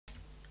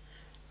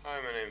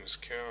name is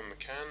Kieran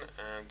McCann,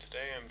 and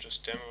today I'm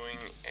just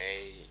demoing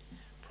a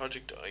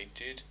project I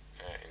did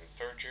in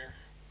third year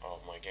of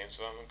my games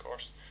development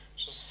course.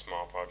 It's just a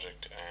small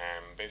project,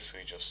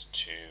 basically just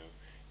to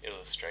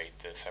illustrate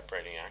the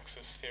separating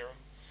axis theorem,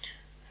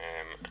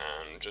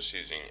 and just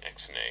using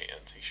XNA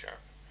and C sharp.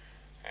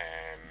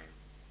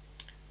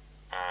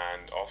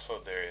 And also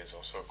there is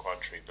also a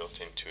quad tree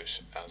built into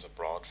it as a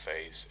broad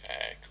phase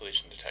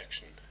collision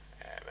detection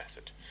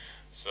method.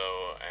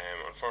 So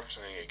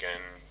unfortunately,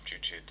 again, due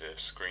to the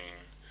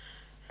screen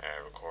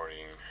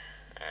recording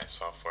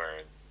software,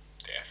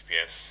 the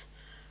FPS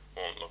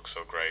won't look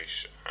so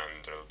great,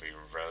 and there'll be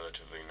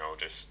relatively no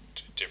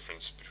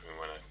difference between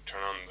when I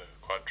turn on the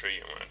quad tree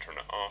and when I turn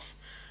it off,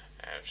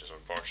 which is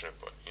unfortunate,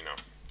 but you know,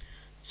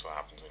 that's what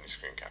happens when you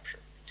screen capture.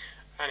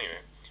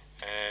 Anyway,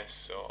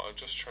 so I'll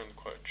just turn the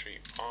quad tree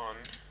on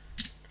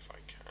if I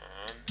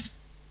can.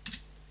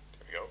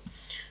 There we go.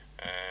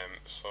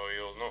 So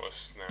you'll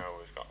notice now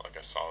we've got like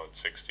a solid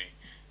 60.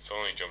 It's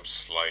only jumped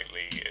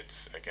slightly.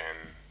 It's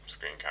again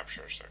screen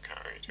capture, so I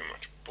can't really do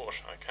much.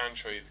 But I can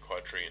show you the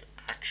quad tree in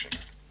action.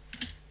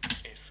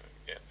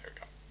 Yeah, there we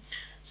go.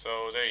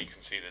 So there you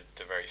can see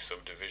the various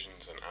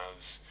subdivisions, and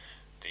as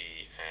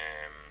the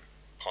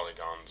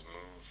polygons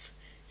move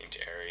into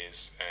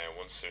areas,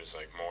 once there's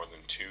like more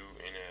than two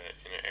in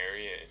an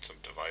area, it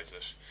subdivides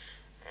it.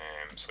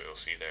 So you'll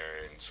see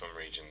there in some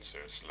regions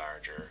there's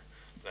larger,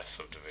 less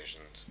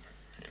subdivisions.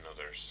 In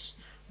others,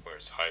 where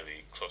it's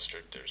highly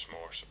clustered, there's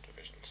more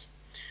subdivisions.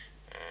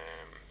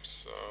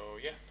 So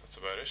yeah, that's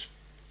about it.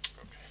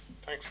 Okay,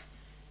 thanks.